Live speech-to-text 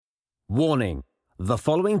Warning: the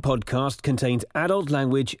following podcast contains adult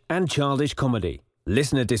language and childish comedy.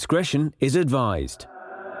 Listener discretion is advised.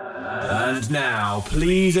 And now,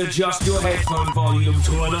 please adjust your headphone volume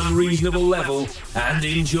to an unreasonable level and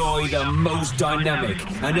enjoy the most dynamic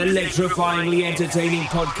and electrifyingly entertaining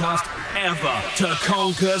podcast ever to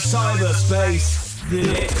conquer cyberspace.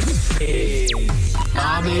 This is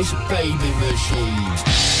Amish Baby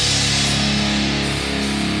Machine.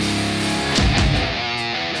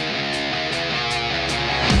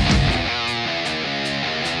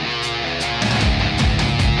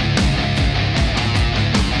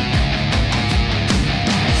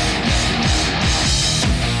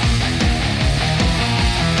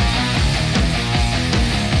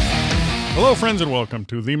 Hello, friends, and welcome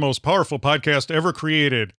to the most powerful podcast ever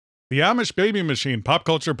created, the Amish Baby Machine Pop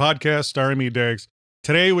Culture Podcast starring me, Dags.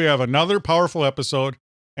 Today, we have another powerful episode,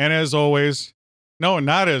 and as always, no,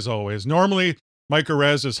 not as always, normally, Micah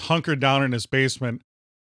Rez is hunkered down in his basement,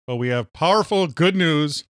 but we have powerful, good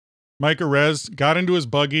news. Micah Rez got into his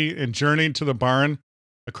buggy and journeyed to the barn.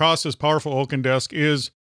 Across his powerful oaken desk is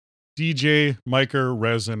DJ Micah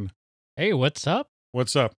Resin. Hey, what's up?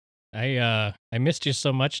 What's up? I missed you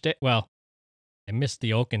so much. I missed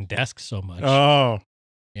the oaken desk so much. Oh,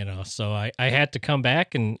 So I had to come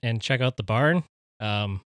back and check out the barn. I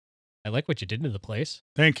like what you did to the place.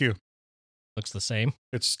 thank you. Looks the same.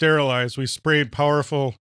 It's sterilized. We sprayed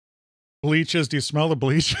powerful bleaches. Do you smell the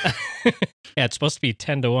bleach? Yeah, it's supposed to be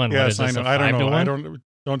 10 to 1. Yes, What is this, I know. a I 5 don't to know. 1?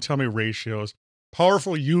 Don't tell me ratios.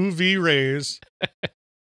 Powerful UV rays.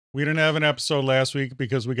 We didn't have an episode last week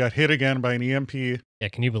because we got hit again by an EMP. Yeah,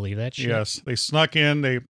 can you believe that shit? Yes, they snuck in.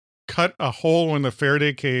 They cut a hole in the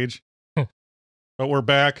Faraday cage. But we're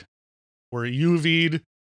back. We're UV'd.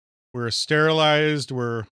 We're sterilized.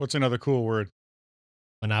 What's another cool word?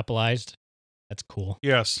 Monopolized. That's cool.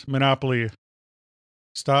 Yes, monopoly.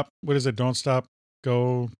 Stop. What is it? Don't stop.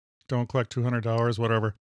 Go. Don't collect $200.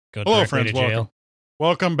 Whatever. Go Hello, directly friends. to jail. Welcome.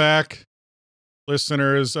 Welcome back,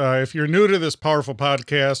 listeners. If you're new to this powerful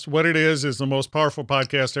podcast, what it is the most powerful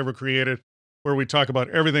podcast ever created, where we talk about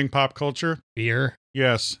everything pop culture. Beer,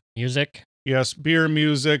 Yes. music, Yes. Beer,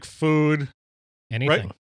 music, food. anything.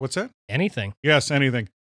 Right? What's that? Anything. Yes, anything.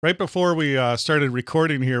 Right before we started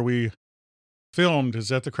recording here, we filmed. Is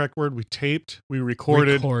that the correct word? We taped. We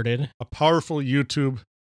recorded a powerful YouTube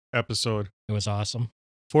episode It was awesome.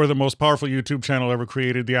 for the most powerful YouTube channel ever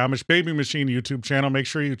created, the Amish Baby Machine YouTube channel. Make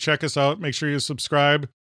sure you check us out. Make sure you subscribe,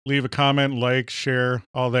 leave a comment, like, share,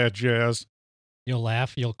 all that jazz. You'll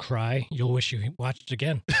laugh. You'll cry. You'll wish you watched it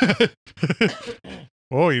again.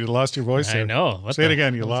 Oh, you lost your voice there. I know. What Say it the-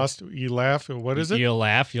 again. You what was lost. You laugh. What is it? You'll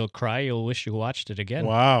laugh. You'll cry. You'll wish you watched it again.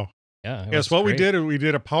 Wow. Yeah. it Yes, was what we great. did, we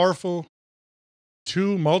did a powerful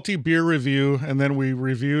 2 multi-beer review, and then we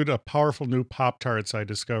reviewed a powerful new Pop-Tarts I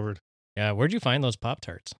discovered. Yeah. Where'd you find those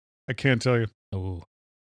Pop-Tarts? I can't tell you. Ooh.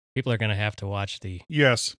 People are going to have to watch the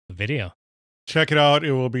Yes. video. Check it out.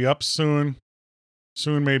 It will be up soon.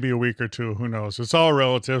 Soon, maybe a week or two. Who knows? It's all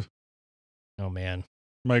relative. Oh, man.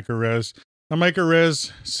 Micah Rez. Now, Micah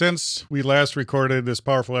Rez, since we last recorded this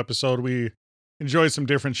powerful episode, we enjoyed some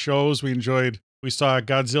different shows. We saw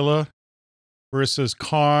Godzilla versus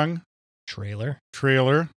Kong Trailer.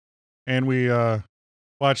 trailer, and we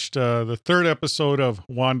watched the 3rd episode of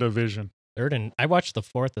WandaVision. Third, and I watched the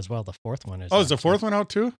 4th as well. The 4th one is. Oh, is the out, 4th too. one out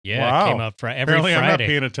too? Yeah, Wow. it came out every Apparently, I'm not Friday.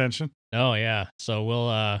 paying attention. Oh, yeah. So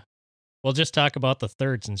we'll just talk about the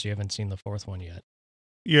 3rd since you haven't seen the 4th one yet.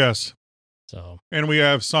 Yes, So and we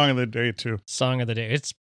have Song of the Day too. song of the day.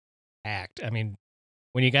 It's packed. I mean,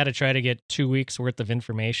 when you got to try to get 2 weeks worth of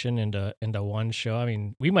information into one show, I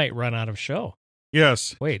mean, we might run out of show.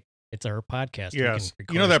 Yes, Wait, it's our podcast. We can yes.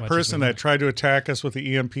 record You know as that much as person we that want. tried to attack us with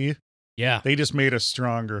the EMP? Yeah, They just made us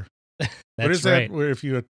stronger. that's What is right. that? Where if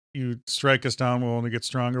you strike us down, we'll only get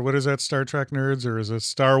stronger. What is that? Star Trek nerds, or is it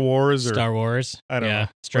Star Wars, or Star Wars. I don't know.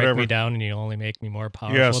 Strike Whatever. me down and you'll only make me more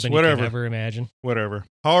powerful Yes, than whatever. you can ever imagine. whatever?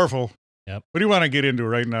 Powerful. Yep. What do you want to get into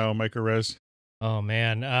right now, Micah Rez? Oh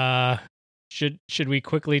man. Should we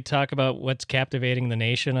quickly talk about what's captivating the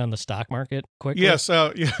nation on the stock market quickly? Yes.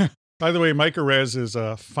 Yeah. By the way, Micah Rez is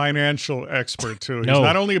a financial expert too. He's No.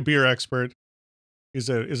 not only a beer expert. Is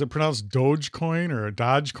it pronounced Dogecoin or a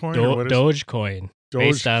Dogecoin? or what is it? Dogecoin. Doge.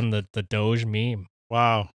 Based on the Doge meme.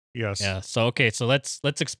 Wow. Yes. Yeah. So okay, so let's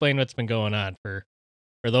explain what's been going on for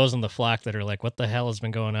those in the flock that are like, what the hell has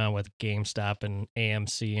been going on with GameStop and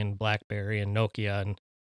AMC and BlackBerry and Nokia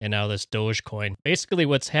and now this Dogecoin. Basically,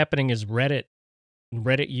 what's happening is Reddit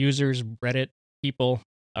users, Reddit people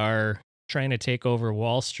are trying to take over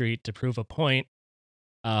Wall Street to prove a point.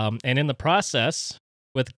 And in the process,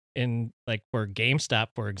 for GameStop,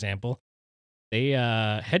 for example,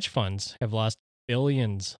 hedge funds have lost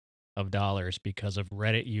billions of dollars because of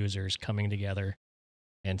Reddit users coming together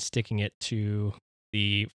and sticking it to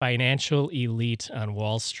the financial elite on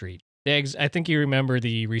Wall Street. Diggs, I think you remember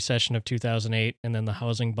the recession of 2008 and then the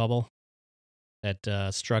housing bubble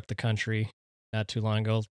that struck the country not too long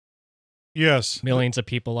ago. Yes. Millions of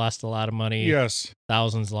people lost a lot of money. Yes.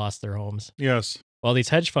 Thousands lost their homes. Yes. Well, these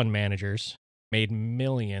hedge fund managers made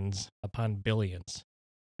millions upon billions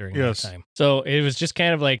during that time. So it was just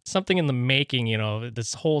kind of like something in the making,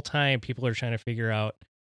 this whole time people are trying to figure out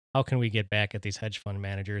how can we get back at these hedge fund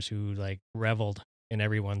managers who like reveled in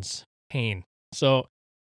everyone's pain. So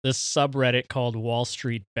this subreddit called Wall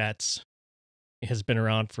Street Bets has been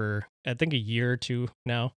around for, I think, a year or two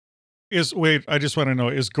now. I just want to know,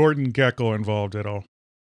 is Gordon Gekko involved at all?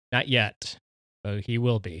 Not yet, but he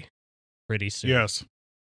will be pretty soon. Yes.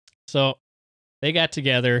 So they got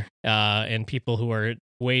together and people who are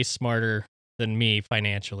way smarter than me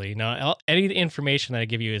financially. Now, any information that I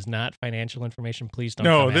give you is not financial information. Please don't.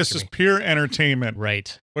 No, this is pure entertainment.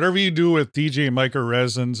 Right. Whatever you do with DJ Micah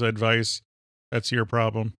Resin's advice, that's your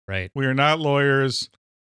problem. Right. We are not lawyers.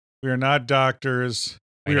 We are not doctors.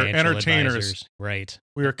 We are entertainers. Advisors. Right.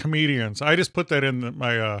 We are comedians. I just put that in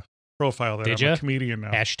my profile that I'm a comedian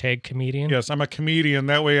now. Hashtag comedian? Yes, I'm a comedian.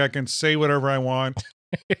 That way I can say whatever I want.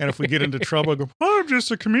 And if we get into trouble, I go, I'm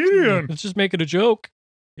just a comedian. Let's just make it a joke.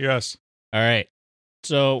 Yes. All right.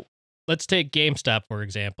 So let's take GameStop, for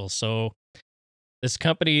example. So this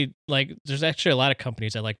company, there's actually a lot of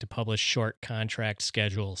companies that like to publish short contract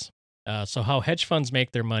schedules. So how hedge funds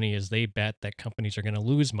make their money is they bet that companies are going to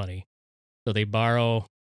lose money. So they borrow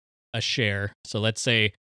a share. So let's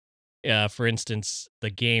say, for instance, the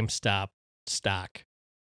GameStop stock.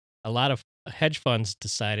 A lot of hedge funds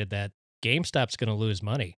decided that GameStop's going to lose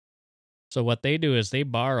money. So what they do is they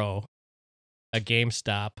borrow a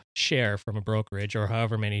GameStop share from a brokerage or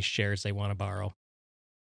however many shares they want to borrow.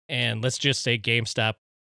 And let's just say GameStop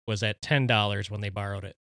was at $10 when they borrowed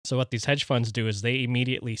it. So what these hedge funds do is they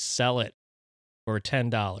immediately sell it for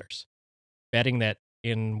 $10, betting that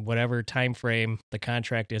in whatever time frame the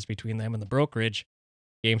contract is between them and the brokerage,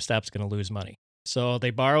 GameStop's going to lose money. So they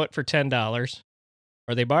borrow it for $10,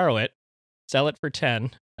 or they borrow it, sell it for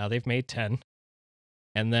 $10. Now they've made $10.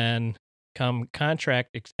 And then come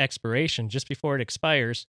contract expiration, just before it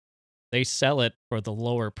expires, they sell it for the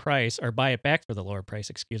lower price, or buy it back for the lower price,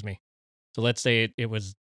 excuse me. So let's say it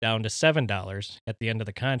was down to $7 at the end of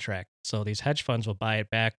the contract. So these hedge funds will buy it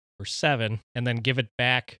back for $7 and then give it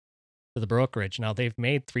back to the brokerage. Now they've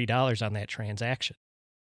made $3 on that transaction.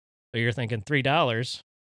 So you're thinking $3,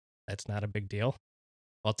 that's not a big deal.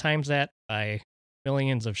 Well, times that by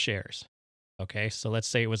millions of shares. Okay, so let's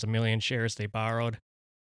say it was 1 million shares they borrowed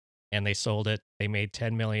and they sold it. They made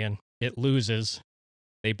 10 million. It loses.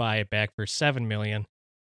 They buy it back for 7 million.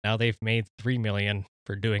 Now they've made 3 million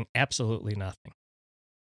for doing absolutely nothing.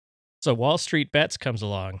 So Wall Street Bets comes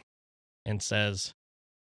along and says,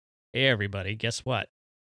 hey, everybody, guess what?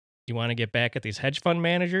 You want to get back at these hedge fund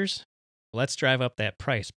managers? Let's drive up that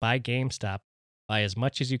price. Buy GameStop. Buy as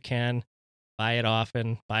much as you can. Buy it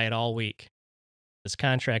often. Buy it all week. This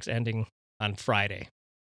contract's ending on Friday,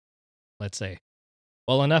 let's say.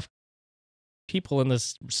 Well, enough people in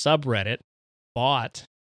this subreddit bought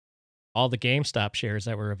all the GameStop shares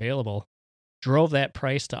that were available, drove that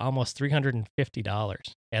price to almost $350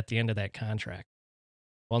 at the end of that contract.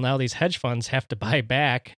 Well, now these hedge funds have to buy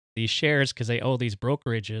back these shares because they owe these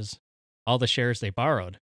brokerages all the shares they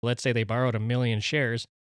borrowed. Let's say they borrowed 1 million shares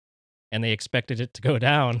and they expected it to go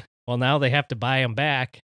down. Well, now they have to buy them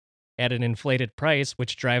back at an inflated price,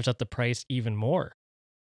 which drives up the price even more.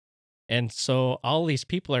 And so all these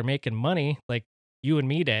people are making money, like you and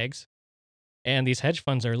me, Dags, and these hedge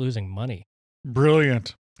funds are losing money.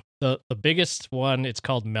 Brilliant. The biggest one, it's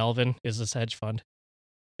called Melvin, is this hedge fund.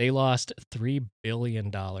 They lost $3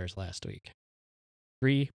 billion last week.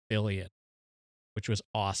 $3 billion, which was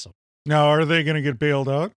awesome. Now, are they going to get bailed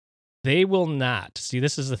out? They will not. See,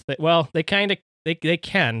 this is the thing. Well, they kind of, they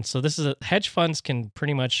can. So this is hedge funds can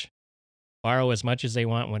pretty much borrow as much as they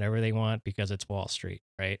want whenever they want because it's Wall Street,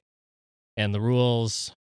 right? And the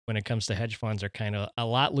rules when it comes to hedge funds are kind of a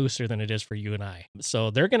lot looser than it is for you and I.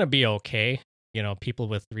 So they're going to be okay. You know, people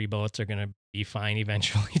with 3 boats are going to be fine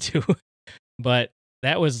eventually too. But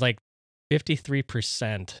that was like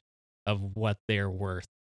 53% of what they're worth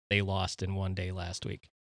they lost in one day last week.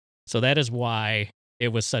 So that is why it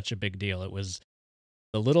was such a big deal. It was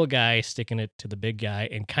the little guy sticking it to the big guy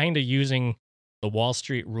and kind of using the Wall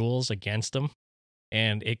Street rules against them.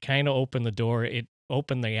 And it kind of opened the door. It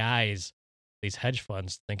opened the eyes, these hedge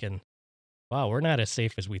funds, thinking, wow, we're not as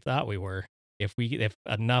safe as we thought we were. If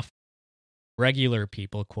enough regular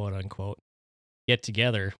people, quote unquote, get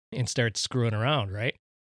together and start screwing around, right?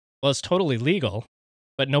 Well, it's totally legal,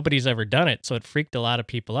 but nobody's ever done it, so it freaked a lot of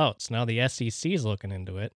people out. So now the SEC is looking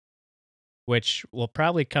into it, which will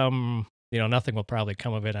probably come, nothing will probably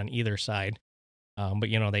come of it on either side. But,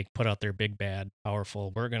 they put out their big, bad,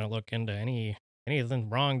 powerful, we're going to look into anything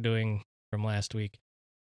wrongdoing from last week.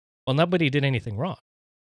 Well, nobody did anything wrong.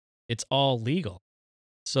 It's all legal.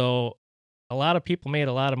 So a lot of people made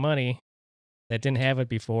a lot of money that didn't have it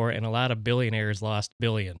before, and a lot of billionaires lost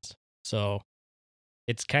billions. So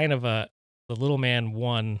it's kind of the little man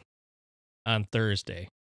won on Thursday.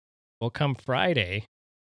 Well, come Friday,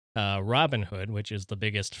 Robinhood, which is the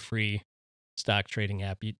biggest free stock trading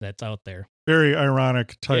app that's out there. Very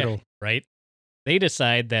ironic title. Yeah, right? They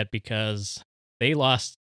decide that because they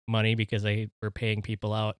lost money because they were paying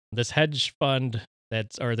people out, this hedge fund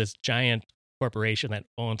or this giant corporation that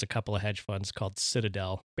owns a couple of hedge funds called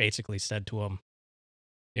Citadel basically said to them,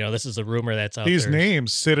 this is a rumor that's out These there.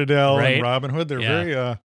 names, Citadel Right? and Robinhood, they're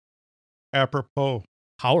very apropos.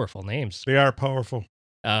 Powerful names. They are powerful.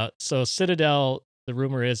 So Citadel, the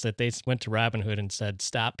rumor is that they went to Robinhood and said,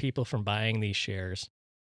 stop people from buying these shares.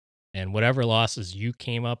 And whatever losses you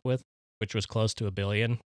came up with, which was close to $1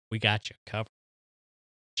 billion, we got you covered.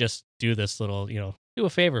 Just do this little, do a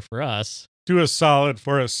favor for us. Do a solid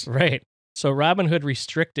for us. Right. So Robinhood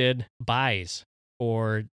restricted buys,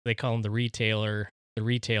 or they call them the retail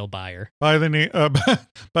buyer. By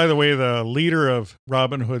the way, the leader of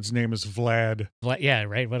Robinhood's name is Vlad. Yeah,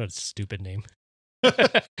 right. What a stupid name.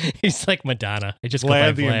 He's like Madonna. I just Vlad go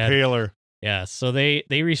by the Vlad. Impaler. Yeah. So they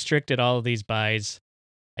restricted all of these buys,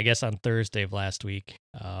 I guess, on Thursday of last week.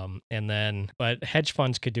 But hedge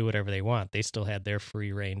funds could do whatever they want. They still had their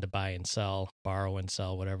free reign to buy and sell, borrow and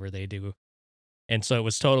sell, whatever they do. And so it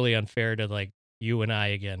was totally unfair to like you and I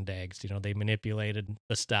again, Dags. They manipulated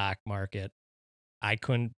the stock market. I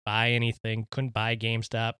couldn't buy anything, couldn't buy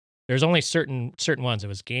GameStop. There's only certain ones. It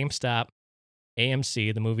was GameStop,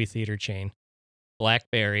 AMC, the movie theater chain,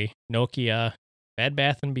 BlackBerry, Nokia, Bed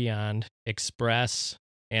Bath & Beyond, Express,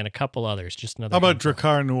 and a couple others. Just another. How about handful.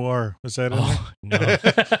 Drakkar Noir? Was that in there? Oh, no.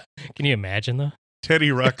 Can you imagine though? Teddy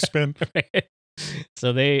Ruxpin? Right.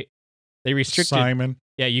 So they restricted. Simon.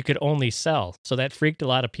 Yeah, you could only sell. So that freaked a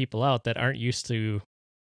lot of people out that aren't used to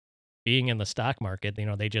being in the stock market.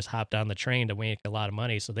 They just hopped on the train to make a lot of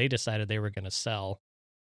money. So they decided they were going to sell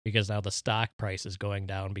because now the stock price is going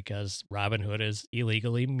down because Robinhood is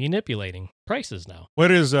illegally manipulating prices now.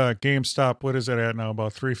 What is GameStop? What is it at now?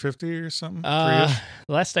 About $350 or something?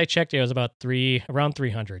 Last I checked, it was about around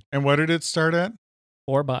 300. And what did it start at?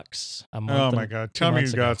 $4 a month. Oh my God! Tell me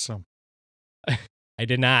you got some. I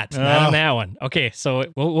did not. Not on that one. Okay, so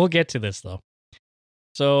we'll get to this though.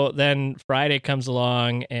 So then Friday comes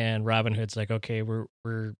along and Robinhood's like, okay, we're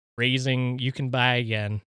raising. You can buy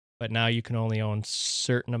again, but now you can only own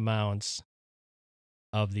certain amounts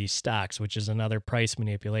of these stocks, which is another price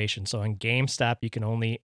manipulation. So on GameStop, you can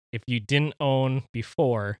only, if you didn't own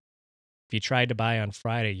before, if you tried to buy on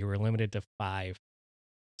Friday, you were limited to five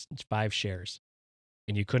shares,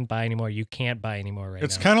 and you couldn't buy anymore. You can't buy anymore right now.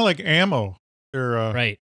 It's kind of like ammo. They're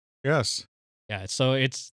right. Yes. Yeah. So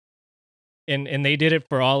it's, and they did it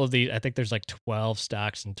for all of these. I think there's like 12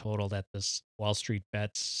 stocks in total that this Wall Street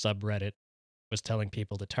Bets subreddit was telling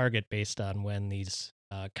people to target based on when these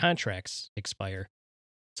contracts expire.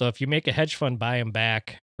 So if you make a hedge fund buy them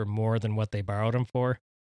back for more than what they borrowed them for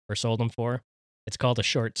or sold them for, it's called a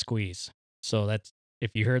short squeeze. So that's,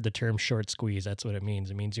 if you heard the term short squeeze, that's what it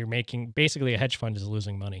means. It means you're making, basically a hedge fund is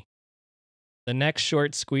losing money. The next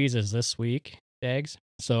short squeeze is this week, Dags.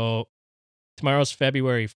 So tomorrow's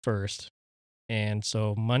February 1st. And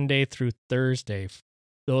so Monday through Thursday,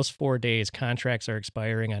 those 4 days, contracts are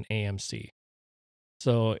expiring on AMC.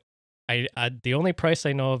 So I the only price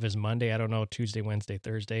I know of is Monday. I don't know Tuesday, Wednesday,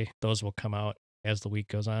 Thursday. Those will come out as the week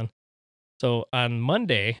goes on. So on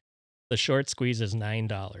Monday, the short squeeze is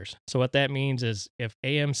 $9. So what that means is if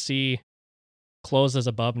AMC closes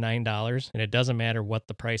above $9, and it doesn't matter what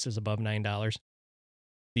the price is above $9,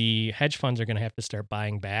 the hedge funds are going to have to start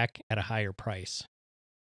buying back at a higher price.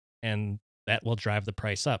 And that will drive the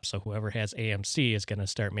price up. So whoever has AMC is going to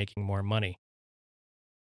start making more money.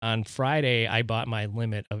 On Friday, I bought my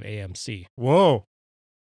limit of AMC. Whoa.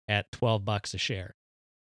 At $12 a share.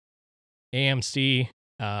 AMC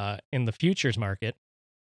in the futures market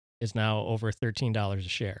is now over $13 a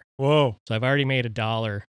share. Whoa. So I've already made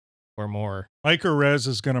 $1 or more. Microrez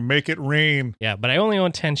is going to make it rain. Yeah, but I only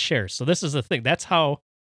own 10 shares. So this is the thing. That's how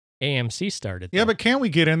AMC started. Yeah, but can't we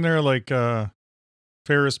get in there like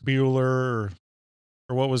Ferris Bueller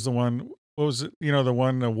or what was the one? what was it? You know, the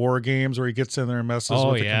one, the War Games, where he gets in there and messes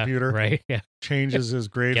with the computer. Right. Yeah. Changes his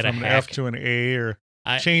grade Get a from an hack. F to an A, or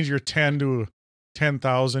I- change your 10 to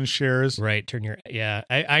 10,000 shares. Right. Turn your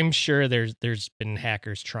I'm sure there's been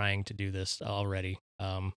hackers trying to do this already.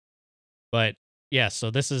 But yeah,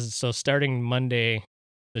 so starting Monday,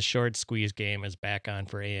 the short squeeze game is back on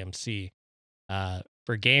for AMC.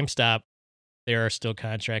 For GameStop, there are still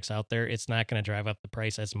contracts out there. It's not going to drive up the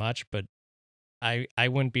price as much, but I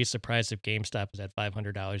wouldn't be surprised if GameStop is at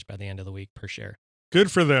 $500 by the end of the week per share. Good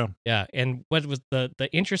for them. Yeah, and what was the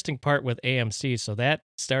interesting part with AMC? So that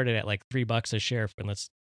started at like $3 a share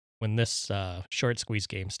when this short squeeze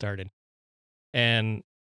game started, and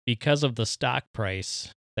because of the stock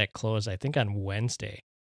price that closed, I think on Wednesday,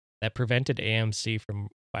 that prevented AMC from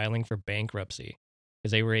filing for bankruptcy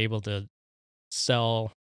because they were able to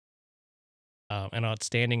sell an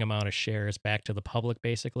outstanding amount of shares back to the public,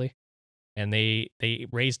 basically, and they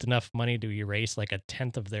raised enough money to erase like a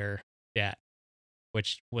tenth of their debt,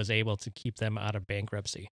 which was able to keep them out of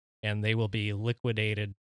bankruptcy, and they will be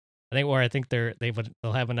liquidated. I think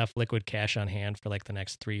they'll have enough liquid cash on hand for like the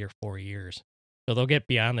next 3 or 4 years, so they'll get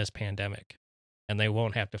beyond this pandemic, and they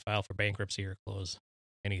won't have to file for bankruptcy or close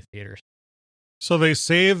any theaters. So they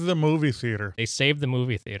saved the movie theater. They saved the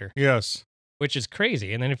movie theater, Yes. which is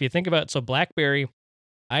crazy. And then if you think about it, so BlackBerry,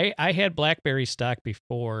 I had BlackBerry stock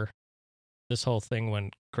before this whole thing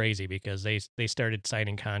went crazy because they started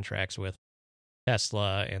signing contracts with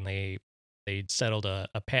Tesla, and they settled a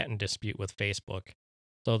patent dispute with Facebook.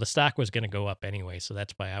 So the stock was going to go up anyway. So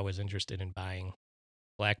that's why I was interested in buying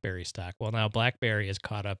BlackBerry stock. Well, now BlackBerry is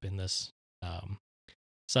caught up in this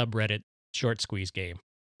subreddit short squeeze game.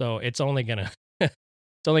 So it's only gonna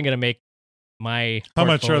make my How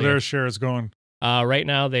much are portfolio- their shares going? Right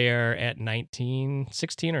now they are at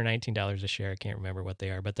 $16 or $19 a share. I can't remember what they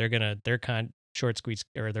are, but their short squeeze,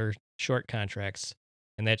 or their short contracts,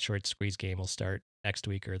 and that short squeeze game will start next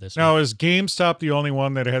week or this Now, week. is GameStop the only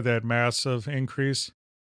one that had that massive increase?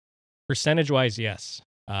 Percentage wise, yes.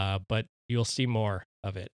 But you'll see more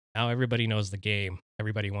of it. Now everybody knows the game.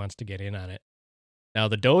 Everybody wants to get in on it. Now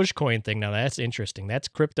the Dogecoin thing, now that's interesting. That's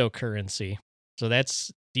cryptocurrency. So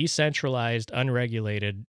that's decentralized,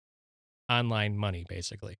 unregulated online money,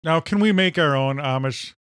 basically. Now, can we make our own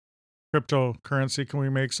Amish cryptocurrency? Can we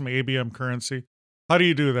make some ABM currency? How do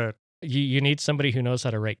you do that? You need somebody who knows how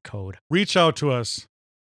to write code. Reach out to us.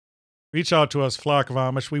 Reach out to us, Flock of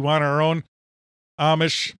Amish. We want our own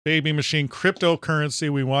Amish baby machine cryptocurrency.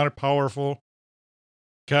 We want it powerful.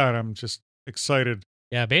 God, I'm just excited.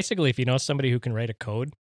 Yeah, basically, if you know somebody who can write a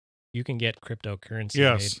code, you can get cryptocurrency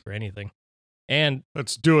Yes. made for anything. And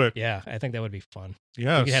Let's do it. yeah, I think that would be fun.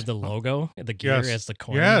 Yes. You could have the logo, the gear Yes. as the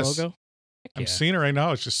coin Yes. logo. Heck I'm yeah. seeing it right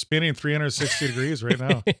now. It's just spinning 360 degrees right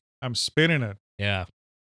now. I'm spinning it. Yeah.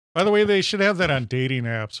 By the way, they should have that on dating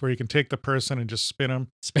apps where you can take the person and just spin them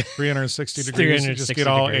 360 degrees and just 360 get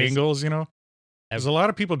all degrees. angles, you know? Because a lot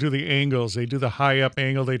of people do the angles. They do the high up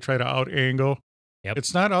angle. They try to out angle. Yep.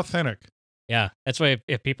 It's not authentic. Yeah. That's why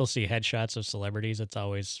if people see headshots of celebrities, it's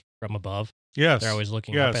always from above. Yes. They're always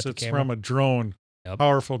looking up Yes, at the it's camera. from a drone. Yep.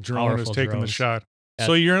 Powerful drone is Powerful taking the drones. shot. Yeah.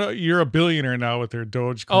 So you're a billionaire now with their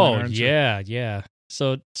Dogecoin. Oh, aren't you? yeah.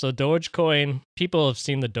 So Dogecoin, people have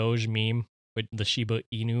seen the Doge meme with the Shiba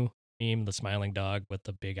Inu meme, the smiling dog with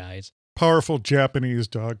the big eyes. Powerful Japanese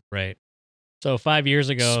dog. Right. So 5 years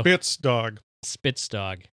ago, Spitz dog. Spitz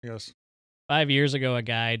dog. Yes. 5 years ago, a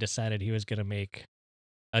guy decided he was going to make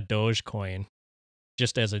a Dogecoin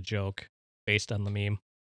just as a joke based on the meme.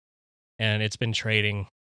 And it's been trading,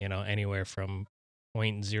 anywhere from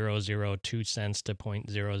 0.002 cents to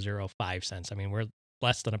 0.005 cents. I mean, we're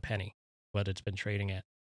less than a penny what it's been trading at.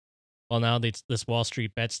 Well, now this Wall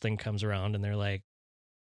Street Bets thing comes around and they're like,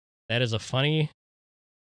 that is a funny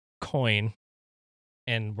coin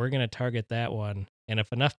and we're going to target that one. And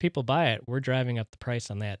if enough people buy it, we're driving up the price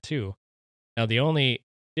on that too. Now, the only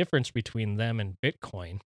difference between them and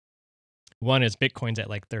Bitcoin, one is Bitcoin's at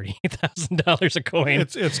like $38,000 a coin.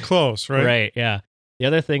 It's close, right? Right, yeah. The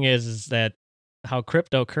other thing is that how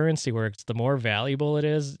cryptocurrency works, the more valuable it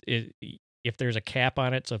is, if there's a cap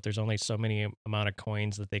on it, so if there's only so many amount of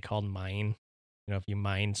coins that they call mine, if you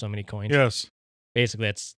mine so many coins, Yes. basically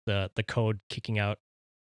that's the code kicking out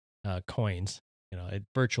coins,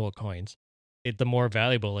 virtual coins. The more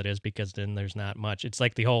valuable it is because then there's not much. It's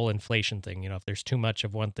like the whole inflation thing. If there's too much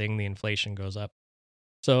of one thing, the inflation goes up.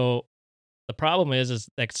 So the problem is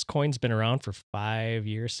that coin's been around for 5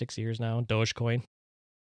 years, 6 years now, Dogecoin.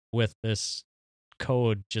 With this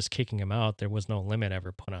code just kicking them out, there was no limit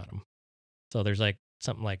ever put on them. So there's like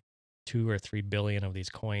something like 2 or 3 billion of these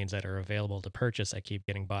coins that are available to purchase that keep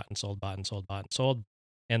getting bought and sold.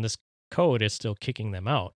 And this code is still kicking them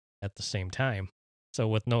out at the same time. So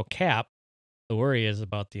with no cap, the worry is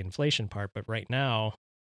about the inflation part. But right now,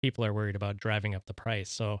 people are worried about driving up the price.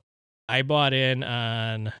 So I bought in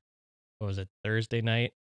on, what was it, Thursday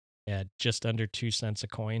night at just under 2 cents a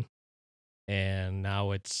coin. And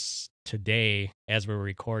now it's today, as we're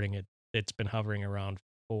recording it, it's been hovering around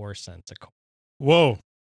 4 cents a coin. Whoa.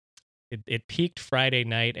 It peaked Friday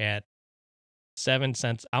night at 7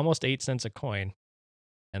 cents, almost 8 cents a coin.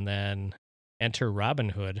 And then enter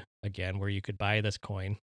Robinhood again, where you could buy this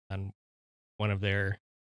coin on one of their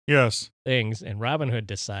Yes. things. And Robinhood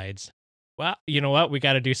decides, well, you know what? We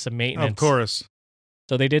got to do some maintenance. Of course.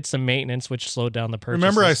 So they did some maintenance, which slowed down the purchases.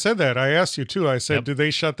 Remember I said that. I asked you too. I said, Yep. did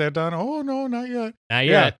they shut that down? Oh, no, not yet. Not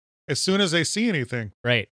Yeah. yet. As soon as they see anything.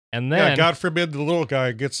 Right. And then, Yeah, God forbid the little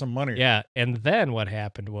guy gets some money. yeah. And then what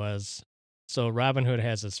happened was, so Robinhood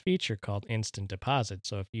has this feature called instant deposit.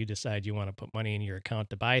 So if you decide you want to put money in your account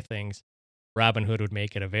to buy things, Robinhood would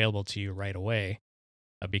make it available to you right away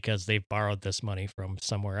because they've borrowed this money from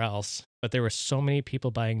somewhere else. But there were so many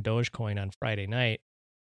people buying Dogecoin on Friday night.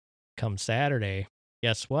 Come Saturday,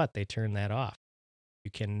 guess what? They turned that off.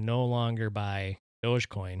 You can no longer buy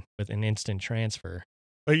Dogecoin with an instant transfer.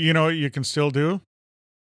 But you know what you can still do?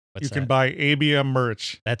 What's You can that? buy ABM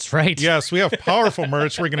merch. That's right. Yes, we have powerful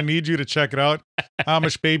merch. We're going to need you to check it out.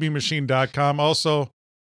 AmishBabyMachine.com. Also,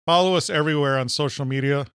 follow us everywhere on social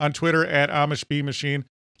media. On Twitter at AmishBMachine.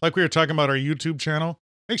 Like we were talking about our YouTube channel.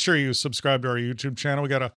 Make sure you subscribe to our YouTube channel. We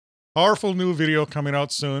got a powerful new video coming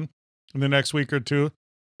out soon in the next week or two.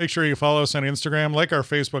 Make sure you follow us on Instagram, like our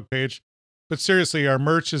Facebook page. But seriously, our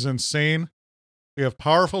merch is insane. We have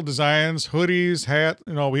powerful designs, hoodies, hat.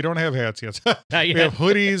 No, we don't have hats yet. Not We yet. have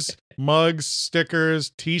hoodies, mugs,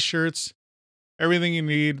 stickers, t-shirts, everything you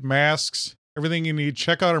need, masks, everything you need.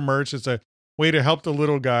 Check out our merch. It's a way to help the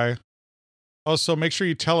little guy. Also, make sure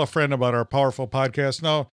you tell a friend about our powerful podcast.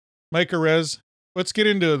 Now, Mike Arez, let's get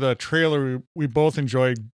into the trailer we both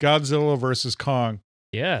enjoyed, Godzilla versus Kong.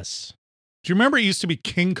 Yes. Do you remember it used to be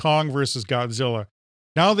King Kong versus Godzilla?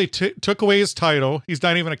 Now they took away his title. He's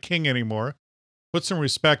not even a king anymore. Put some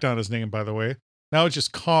respect on his name, by the way. Now it's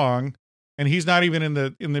just Kong, and he's not even in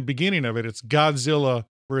the beginning of it. It's Godzilla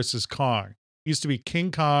versus Kong. It used to be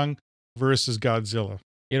King Kong versus Godzilla.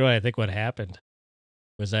 You know what I think what happened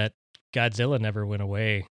was that Godzilla never went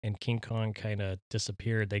away and King Kong kind of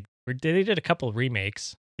disappeared. They did a couple of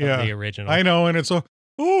remakes of Yeah, the original. I know, and it's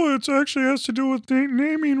it actually has to do with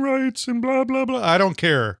naming rights and blah, blah, blah. I don't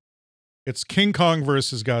care. It's King Kong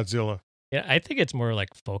versus Godzilla. Yeah, I think it's more like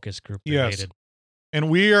focus group Yes. related. And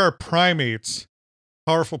we are primates,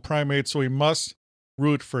 powerful primates, so we must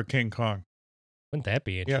root for King Kong. Wouldn't that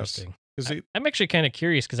be Yes. interesting? 'Cause it- I'm actually kind of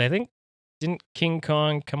curious because I think didn't King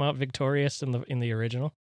Kong come out victorious in the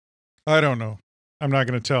original? I don't know. I'm not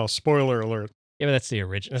going to tell. Spoiler alert. Yeah, but that's the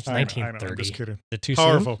original. That's I know, I'm 1930. just kidding. Is it too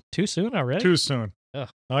Powerful. soon? Too soon already? Too soon. Ugh.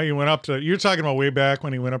 Oh, you're talking about way back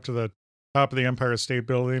when he went up to the top of the Empire State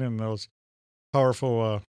Building and those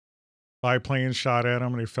powerful biplanes shot at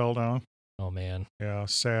him and he fell down. Oh man, Yeah,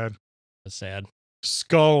 sad. that's sad.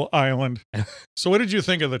 Skull Island. So what did you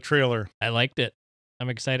think of the trailer? I liked it. I'm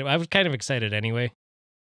excited. I was kind of excited anyway.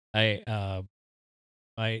 My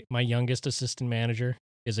youngest assistant manager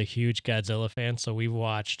is a huge Godzilla fan, so we've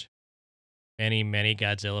watched many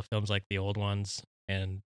Godzilla films, like the old ones,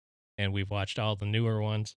 and we've watched all the newer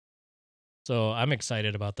ones. So I'm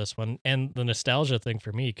excited about this one, and the nostalgia thing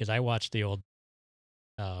for me because I watched the old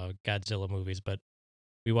Godzilla movies, but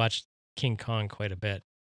we watched King Kong quite a bit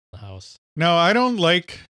in the house. Now, I don't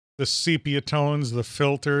like the sepia tones, the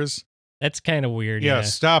filters. That's kind of weird. Yeah, Yeah.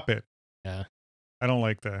 stop it. Yeah. I don't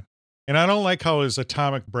like that. And I don't like how his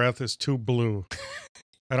atomic breath is too blue.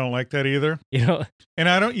 I don't like that either. You know,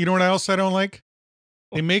 And you know what else I don't like?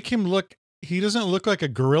 They make him he doesn't look like a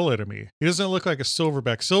gorilla to me. He doesn't look like a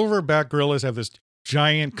silverback. Silverback gorillas have this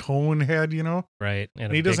giant cone head, you know? right?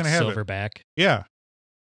 And he doesn't have it. silverback. Yeah.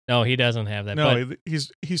 No, he doesn't have that. No, but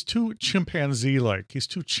he's too chimpanzee-like. He's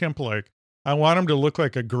too chimp-like. I want him to look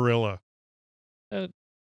like a gorilla.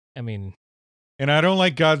 I mean, And I don't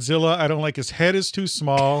like Godzilla. I don't like his head is too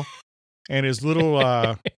small. And his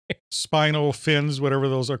little spinal fins, whatever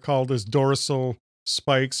those are called, his dorsal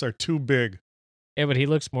spikes are too big. yeah, but he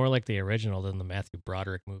looks more like the original than the Matthew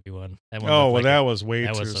Broderick movie one. That one Oh, looked well, like that was way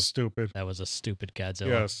that too was a- stupid. that was a stupid Godzilla.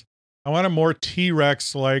 Yes. I want a more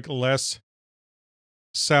T-Rex-like, less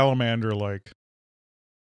salamander-like.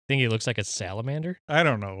 Think he looks like a salamander? I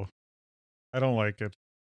don't know. I don't like it.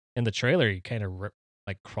 In the trailer, he kind of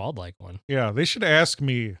like crawled like one. Yeah, they should ask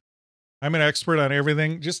me. I'm an expert on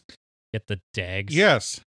everything. Just, Get the dags.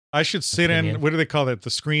 yes. I should sit in, Opinion. what do they call that? The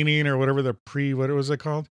screening or whatever, what was it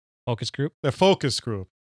called? Focus group. The focus group.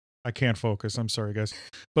 I can't focus. I'm sorry, guys.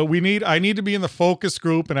 But I need to be in the focus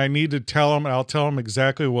group, and I need to tell them, and I'll tell them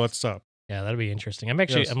exactly what's up. Yeah, that'll be interesting. I'm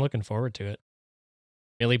looking forward to it.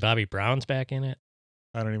 Millie Bobby Brown's back in it.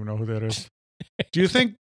 I don't even know who that is. Do you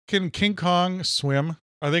think can King Kong swim?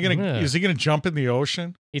 Is he gonna jump in the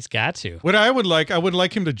ocean? He's got to. What I would like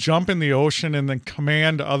him to jump in the ocean and then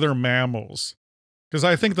command other mammals. Because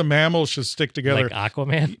I think the mammals should stick together. Like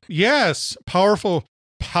Aquaman? Yes. Powerful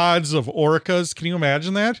pods of orcas. Can you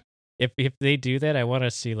imagine that? If they do that, I want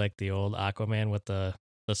to see like the old Aquaman with the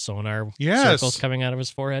sonar Yes. circles coming out of his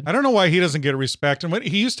forehead. I don't know why he doesn't get respect. And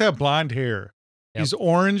he used to have blonde hair. Yep. He's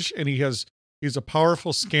orange and he's a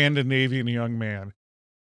powerful Scandinavian young man.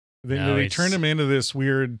 They turned him into this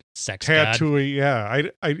weird sex tattoo.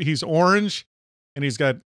 god. Yeah. He's orange and he's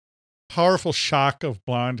got powerful shock of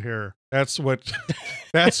blonde hair. That's what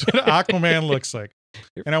Aquaman looks like.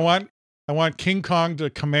 And I want King Kong to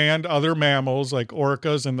command other mammals like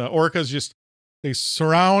orcas, and the orcas they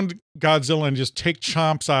surround Godzilla and just take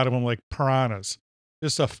chomps out of him like piranhas.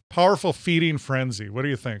 Just a powerful feeding frenzy. What do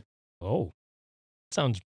you think? Oh,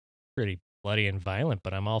 sounds pretty bloody and violent,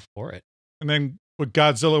 but I'm all for it. And then what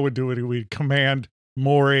Godzilla would do, he would command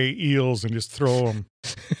moray eels and just throw them.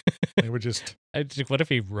 They would just. What if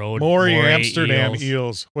he rode Moray moray Amsterdam eels?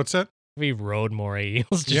 eels. What's that? If he rode moray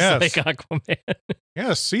eels, just Yes. like Aquaman.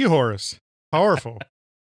 Yeah, seahorse. Powerful.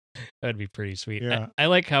 That'd be pretty sweet. Yeah. I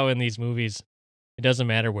like how in these movies, it doesn't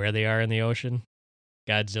matter where they are in the ocean.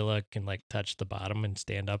 Godzilla can like touch the bottom and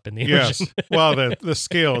stand up in the Yes. ocean. Well, the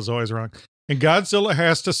scale is always wrong. And Godzilla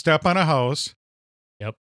has to step on a house.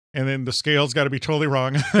 Yep. And then the scale's got to be totally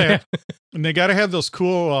wrong. And they got to have those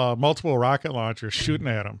cool multiple rocket launchers shooting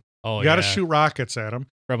at him. Oh, You got to yeah. shoot rockets at him.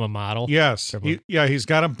 From a model. Yes. He's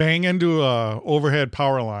got to bang into overhead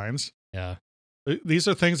power lines. Yeah. These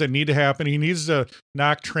are things that need to happen. He needs to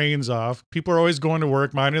knock trains off. People are always going to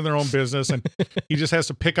work, minding their own business, and he just has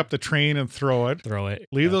to pick up the train and throw it.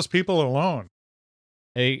 Leave those people alone.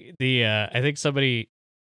 I think somebody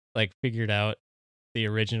like figured out the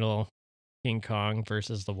original King Kong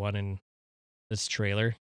versus the one in this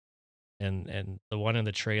trailer, and the one in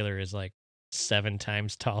the trailer is like 7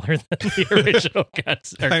 times taller than the original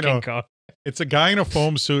King Kong. It's a guy in a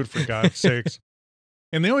foam suit, for God's sakes.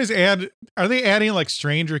 And they always are they adding like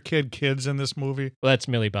Stranger kids in this movie? Well, that's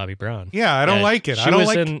Millie Bobby Brown. Yeah, I don't like it.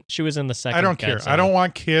 She was in the second. I don't care. Godzilla. I don't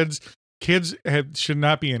want kids. Kids should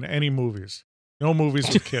not be in any movies. No movies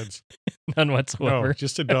with kids. None whatsoever. No,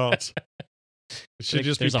 just adults. It should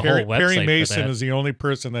just be there's a whole website Perry for Mason that. is the only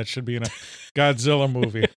person that should be in a Godzilla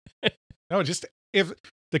movie. No, just if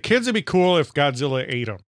the kids would be cool if Godzilla ate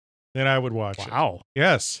them, then I would watch it. Wow.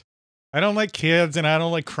 Yes. I don't like kids and I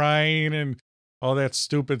don't like crying and all that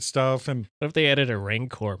stupid stuff. And What if they added a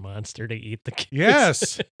Rancor monster to eat the kids?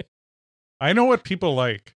 yes, I know what people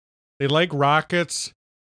like. They like rockets.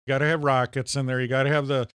 You got to have rockets in there. You got to have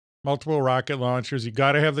the multiple rocket launchers. You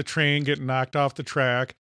got to have the train getting knocked off the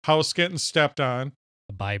track, house getting stepped on.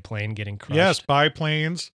 A biplane getting crushed. Yes,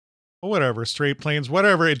 biplanes, or whatever, straight planes,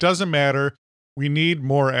 whatever. It doesn't matter. We need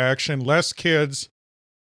more action, less kids,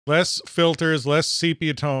 less filters, less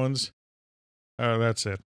sepia tones. That's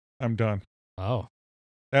it. I'm done. Oh.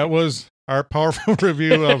 That was our powerful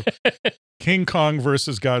review of King Kong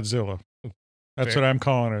versus Godzilla. That's what I'm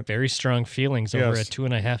calling it. Very strong feelings over a Yes.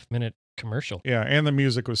 2.5 minute commercial. Yeah, and the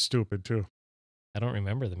music was stupid too. I don't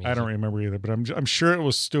remember the music. I don't remember either, but I'm sure it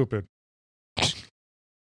was stupid. All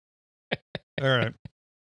right.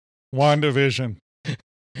 WandaVision.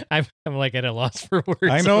 I'm like at a loss for words.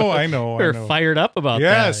 I know. We're fired up about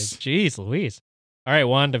Yes. that. Jeez Louise. All right,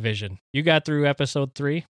 WandaVision. You got through episode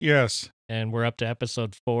 3, Yes. and we're up to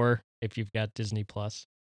episode 4 if you've got Disney Plus.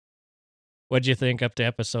 What'd you think up to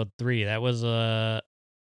episode 3? That was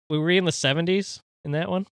we were in the 70s in that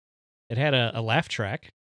one. It had a laugh track.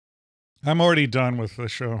 I'm already done with the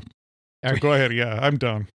show. So go ahead. Yeah, I'm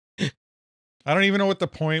done. I don't even know what the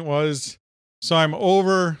point was. So I'm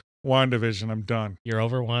over WandaVision. I'm done. You're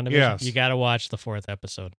over WandaVision? Yes. You got to watch the 4th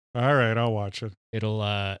episode. All right, I'll watch it.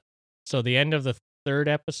 It'll so the end of the 3rd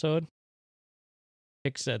episode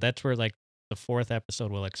that's where like the 4th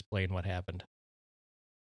episode will explain what happened.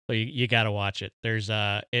 So you got to watch it. There's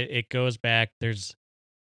it goes back. There's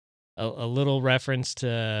a little reference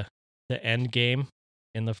to the Endgame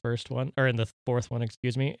in the first one, or in the 4th one,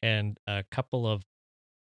 excuse me, and a couple of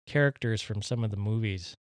characters from some of the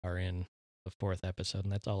movies are in the 4th episode,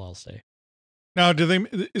 and that's all I'll say. Now,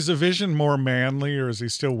 is the Vision more manly or is he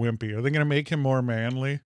still wimpy? Are they going to make him more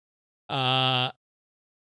manly?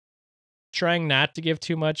 Trying not to give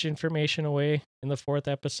too much information away in the 4th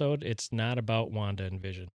episode. It's not about Wanda and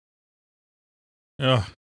Vision. Ugh.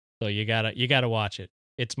 So you gotta watch it.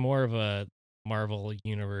 It's more of a Marvel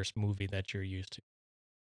Universe movie that you're used to.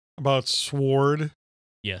 About Sword.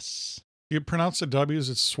 Yes. You pronounce the W's,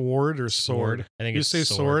 it's Sword or Sword? I think You it's say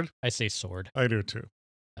Sword? I say sword. I do too.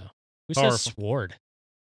 Who Powerful. says sword?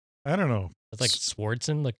 I don't know. That's like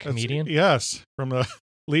Swardson, the That's- comedian. Yes, from the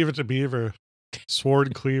Leave It to Beaver.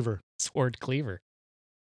 Sword Cleaver. Sword cleaver.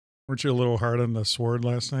 Weren't you a little hard on the sword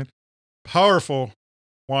last night? Powerful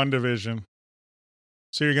WandaVision.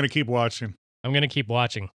 So you're going to keep watching. I'm gonna keep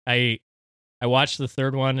watching. I watched the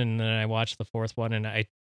third one and then I watched the fourth one, and I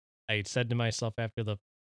said to myself after the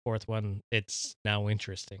fourth one, it's now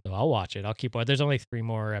interesting. So I'll watch it. I'll keep watching. There's only 3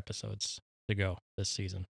 more episodes to go this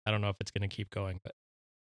season. I don't know if it's gonna keep going, but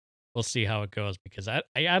we'll see how it goes, because I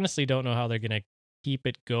honestly don't know how they're gonna keep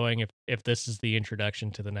it going if this is the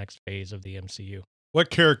introduction to the next phase of the MCU.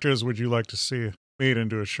 What characters would you like to see made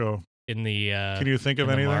into a show? In the Can you think of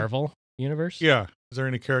in the anything? Marvel universe? Yeah. Is there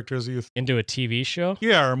any characters that you Into a TV show?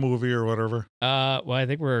 Yeah, or a movie or whatever. Well, I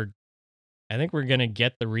think we're gonna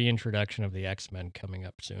get the reintroduction of the X-Men coming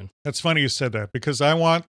up soon. That's funny you said that, because I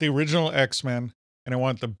want the original X-Men and I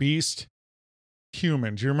want the Beast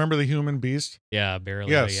human. Do you remember the human Beast? Yeah,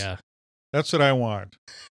 barely. Yes. Yeah. That's what I want.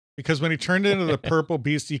 Because when he turned into the purple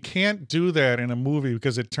beast, you can't do that in a movie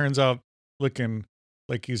because it turns out looking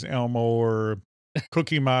like he's Elmo or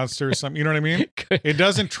Cookie Monster or something. You know what I mean? It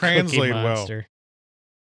doesn't translate well.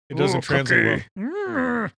 It doesn't translate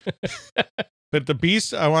well. But the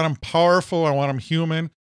beast, I want him powerful. I want him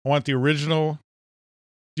human. I want the original.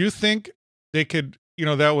 Do you think they could,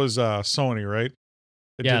 that was Sony, right?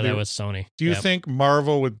 That was Sony. Do you think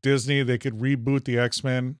Marvel with Disney, they could reboot the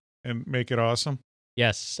X-Men and make it awesome?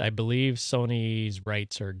 Yes, I believe Sony's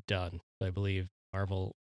rights are done. I believe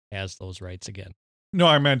Marvel has those rights again. No,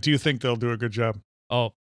 I meant, do you think they'll do a good job?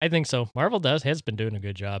 Oh, I think so. Marvel has been doing a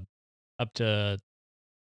good job up to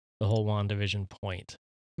the whole WandaVision point.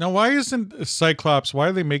 Now, why isn't Cyclops, why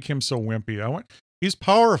do they make him so wimpy? He's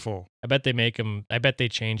powerful. I bet they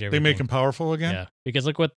change everything. They make him powerful again? Yeah, because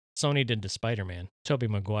look what Sony did to Spider-Man. Tobey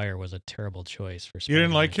Maguire was a terrible choice for Spider-Man. You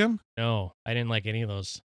didn't like him? No, I didn't like any of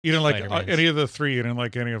those. You didn't like Spider-Mans. any of the 3? You didn't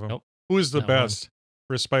like any of them? Nope. Who is the Not one. best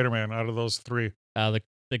for Spider-Man out of those 3?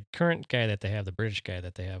 The current guy that they have, the British guy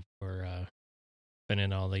that they have, for been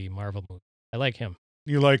in all the Marvel movies. I like him.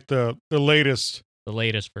 You like the latest? The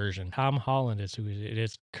latest version. Tom Holland is who it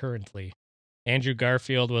is currently. Andrew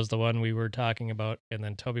Garfield was the one we were talking about, and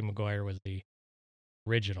then Tobey Maguire was the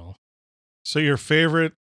original. So your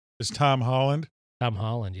favorite is Tom Holland? Tom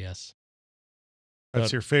Holland, yes.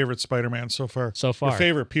 That's your favorite Spider-Man so far? So far. Your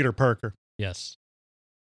favorite Peter Parker? Yes.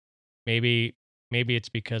 Maybe it's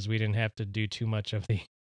because we didn't have to do too much of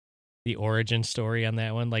the origin story on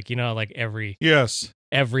that one. Like, like every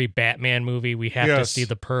Batman movie, we have to see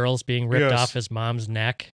the pearls being ripped off his mom's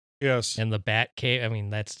neck. Yes. And the Bat Cave. I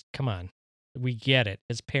mean, come on. We get it.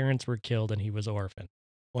 His parents were killed and he was orphaned.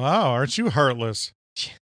 Wow, aren't you heartless?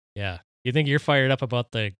 Yeah. You think you're fired up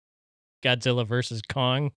about the Godzilla versus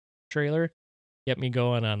Kong trailer? Get me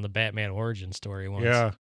going on the Batman origin story once.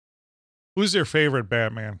 Yeah. Who's your favorite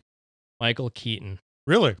Batman? Michael Keaton.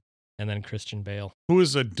 Really? And then Christian Bale. Who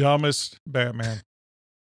is the dumbest Batman?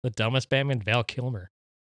 The dumbest Batman? Val Kilmer.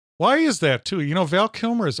 Why is that too? Val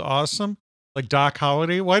Kilmer is awesome. Like Doc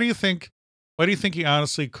Holliday. Why do you think he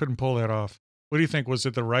honestly couldn't pull that off? What do you think? Was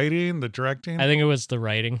it the writing, the directing? I think it was the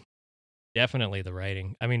writing. Definitely the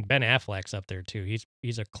writing. I mean, Ben Affleck's up there too.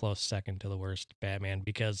 He's a close second to the worst Batman,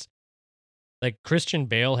 because like Christian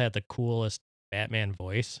Bale had the coolest Batman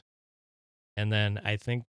voice. And then I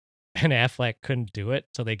think Ben Affleck couldn't do it,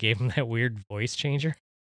 so they gave him that weird voice changer.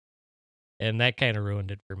 And that kind of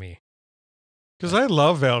ruined it for me. Because I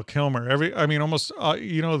love Val Kilmer. Almost,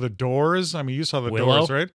 The Doors. You saw The Willow? Doors,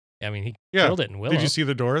 right? I mean, he killed it in Willow. Did you see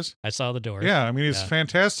The Doors? I saw The Doors. Yeah, he's a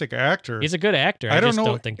fantastic actor. He's a good actor. I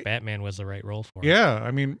don't think Batman was the right role for him.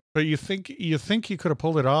 Yeah, but you think he could have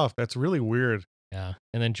pulled it off. That's really weird. Yeah.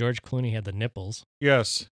 And then George Clooney had the nipples.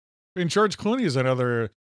 Yes. And George Clooney is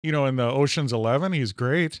another, in the Ocean's 11, he's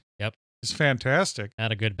great. Yep. He's fantastic.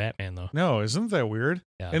 Not a good Batman, though. No, isn't that weird?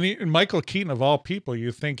 Yeah. And Michael Keaton, of all people,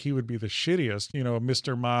 you think he would be the shittiest,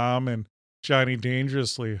 Mr. Mom and Johnny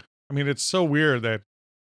Dangerously. It's so weird that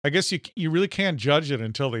I guess you really can't judge it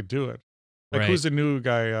until they do it. Like, who's the new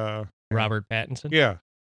guy? Robert Pattinson? Yeah.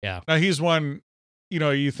 Yeah. Now, he's one,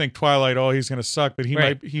 you think Twilight, he's going to suck, but he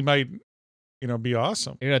might, be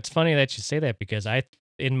awesome. It's funny that you say that, because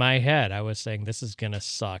in my head, I was saying this is going to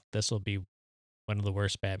suck. This will be one of the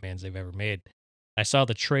worst Batmans they've ever made. I saw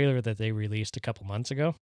the trailer that they released a couple months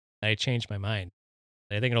ago, and I changed my mind.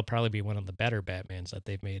 I think it'll probably be one of the better Batmans that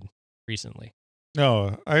they've made recently.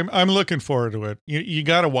 No, I'm looking forward to it. You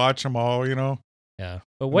got to watch them all, you know. Yeah.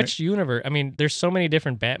 But which universe? I mean, there's so many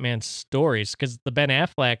different Batman stories because the Ben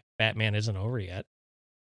Affleck Batman isn't over yet.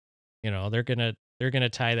 You know, they're gonna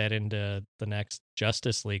tie that into the next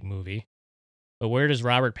Justice League movie. But where does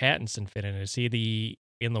Robert Pattinson fit in? Is he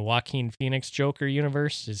in the Joaquin Phoenix Joker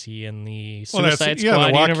universe? Is he in the Suicide Squad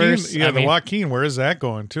the Joaquin, universe? Yeah, the Joaquin. Where is that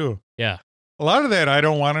going too? Yeah. A lot of that I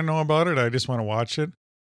don't want to know about it. I just want to watch it.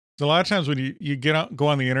 A lot of times when you go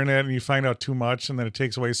on the internet and you find out too much, and then it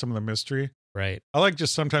takes away some of the mystery. Right. I like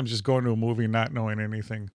sometimes just going to a movie not knowing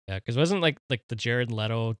anything. Yeah, because wasn't like the Jared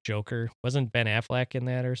Leto Joker, wasn't Ben Affleck in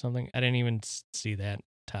that or something? I didn't even see that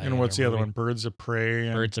tie. And what's the other one? Birds of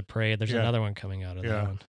Prey. Birds of Prey. There's another one coming out of that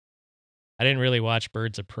one. I didn't really watch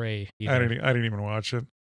Birds of Prey either. I didn't even watch it.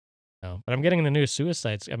 No, but I'm getting the new on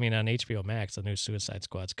HBO Max, the new Suicide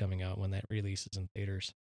Squad's coming out when that releases in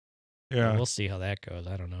theaters. Yeah. We'll see how that goes.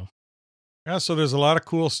 I don't know. Yeah, so there's a lot of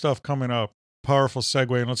cool stuff coming up. Powerful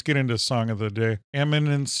segue, and let's get into Song of the Day.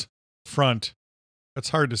 Eminence Front. That's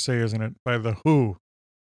hard to say, isn't it? By The Who.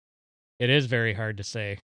 It is very hard to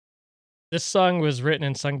say. This song was written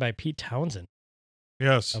and sung by Pete Townsend.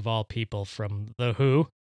 Yes. Of all people, from The Who.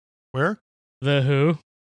 Where? The Who.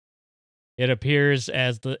 It appears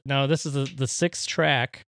as this is the sixth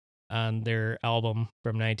track on their album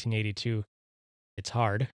from 1982. It's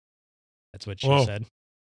Hard. That's what she said.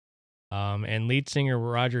 And lead singer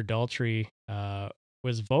Roger Daltrey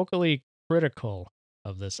was vocally critical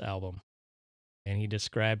of this album. And he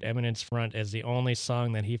described Eminence Front as the only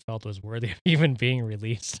song that he felt was worthy of even being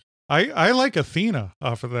released. I like Athena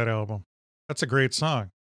off of that album. That's a great song.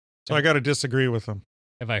 So I got to disagree with him.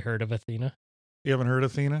 Have I heard of Athena? You haven't heard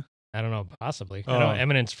Athena? I don't know, possibly. I know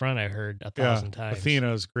Eminence Front I heard 1,000 times.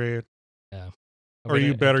 Athena is great. Yeah. Or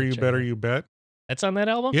You Better, You Better, You Bet. That's on that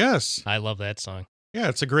album? Yes. I love that song. Yeah,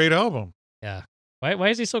 it's a great album. Yeah. Why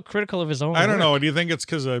is he so critical of his own I don't work? know. Do you think it's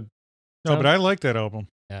because of... No, but I like that album.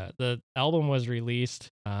 Yeah, the album was released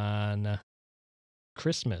on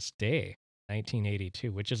Christmas Day,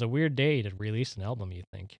 1982, which is a weird day to release an album, you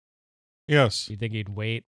think. Yes. You think he'd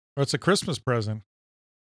wait? Well, it's a Christmas present.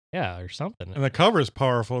 Yeah, or something. And the cover is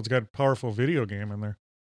powerful. It's got a powerful video game in there.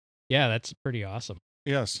 Yeah, that's pretty awesome.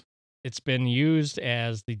 Yes. It's been used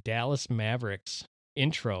as the Dallas Mavericks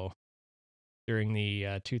intro during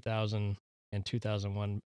the 2000 and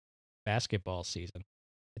 2001 basketball season.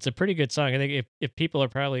 It's a pretty good song. I think if people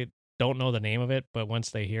probably don't know the name of it, but once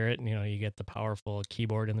they hear it, you get the powerful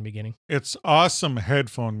keyboard in the beginning. It's awesome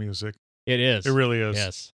headphone music. It is. It really is.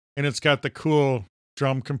 Yes. And it's got the cool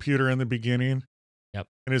drum computer in the beginning. Yep.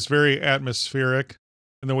 And it's very atmospheric.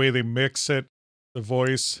 And the way they mix it, the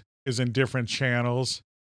voice is in different channels.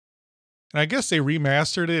 And I guess they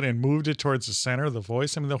remastered it and moved it towards the center of the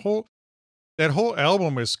voice. I mean, that whole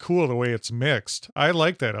album is cool the way it's mixed. I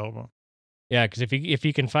like that album. Yeah, because if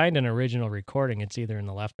you can find an original recording, it's either in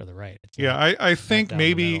the left or the right. It's I think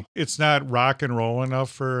maybe it's not rock and roll enough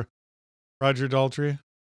for Roger Daltrey.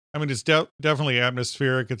 I mean, it's definitely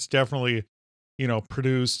atmospheric. It's definitely,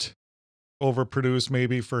 produced, overproduced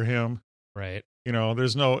maybe for him. Right.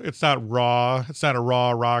 It's not raw. It's not a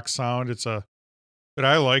raw rock sound. But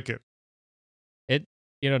I like it.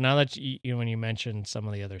 Now that when you mentioned some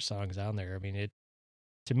of the other songs on there, I mean,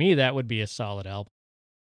 to me, that would be a solid album.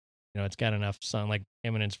 It's got enough song like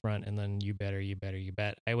Eminence Front and then You Better, You Better, You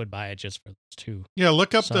Bet. I would buy it just for those two. Yeah,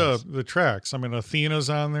 look up songs. the tracks. I mean, Athena's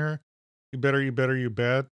on there. You Better, You Better, You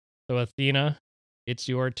Bet. So Athena, It's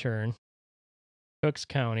Your Turn. Cooks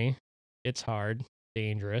County, It's Hard,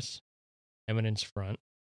 Dangerous, Eminence Front.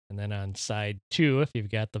 And then on side 2, if you've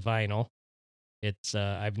got the vinyl, it's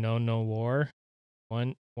I've Known No War,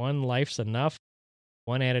 One Life's Enough,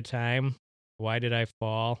 One at a Time, Why Did I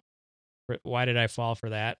Fall? Why Did I Fall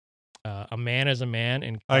for That? A Man is a Man,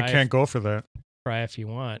 and I can't go for that. Cry If You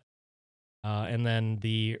Want. And then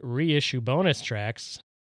the reissue bonus tracks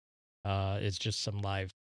is just some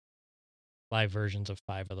live versions of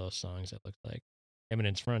 5 of those songs, it looks like.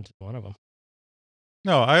 Eminence Front is one of them.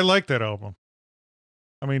 No, I like that album.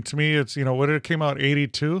 I mean, to me, it's, what did it came out,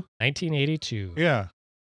 82? 1982. Yeah.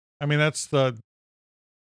 I mean, that's the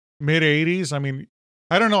mid-80s. I mean,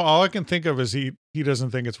 I don't know. All I can think of is he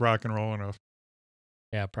doesn't think it's rock and roll enough.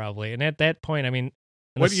 Yeah, probably. And at that point, I mean...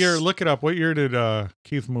 What year, look it up. What year did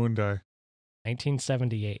Keith Moon die?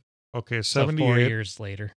 1978. Okay, 78. So 4 years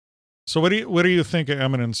later. So what do you think of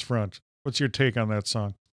Eminence Front? What's your take on that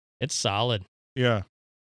song? It's solid. Yeah.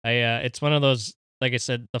 It's one of those, like I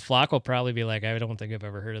said, the flock will probably be like, I don't think I've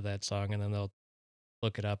ever heard of that song. And then they'll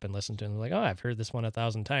look it up and listen to it. And they're like, oh, I've heard this one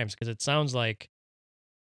 1,000 times. Because it sounds like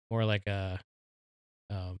more like a,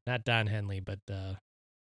 not Don Henley, but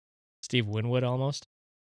Steve Winwood almost.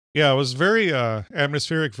 Yeah, it was very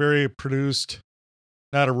atmospheric, very produced,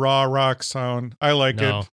 not a raw rock sound. I like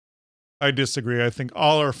it. I disagree. I think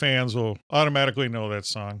all our fans will automatically know that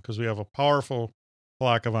song because we have a powerful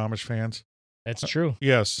flock of Amish fans. That's true.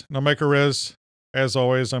 Yes. Now, Micah Rez, as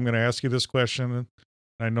always, I'm going to ask you this question, and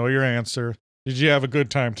I know your answer. Did you have a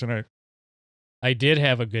good time tonight? I did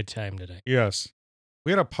have a good time today. Yes.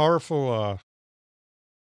 We had a powerful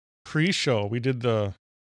pre-show. We did the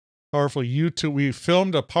powerful YouTube. We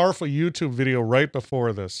filmed a powerful YouTube video right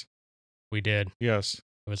before this. We did. Yes.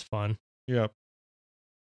 It was fun. Yep.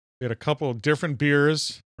 We had a couple of different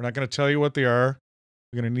beers. We're not going to tell you what they are.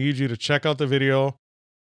 We're going to need you to check out the video.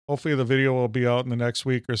 Hopefully the video will be out in the next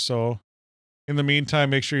week or so. In the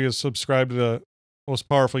meantime, make sure you subscribe to the most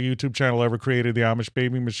powerful YouTube channel ever created, the Amish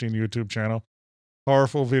Baby Machine YouTube channel.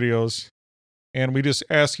 Powerful videos. And we just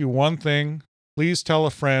ask you one thing. Please tell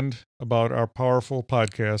a friend about our powerful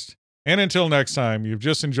podcast. And until next time, you've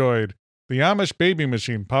just enjoyed the Amish Baby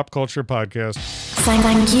Machine Pop Culture Podcast.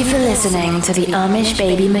 Thank you for listening to the Amish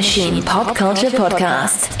Baby Machine Pop Culture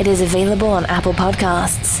Podcast. It is available on Apple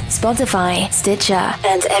Podcasts, Spotify, Stitcher,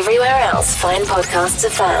 and everywhere else fine podcasts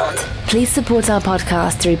are found. Please support our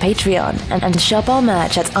podcast through Patreon and shop our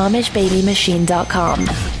merch at AmishBabyMachine.com.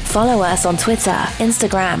 Follow us on Twitter,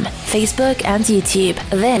 Instagram, Facebook, and YouTube.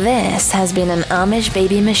 This has been an Amish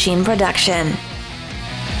Baby Machine production.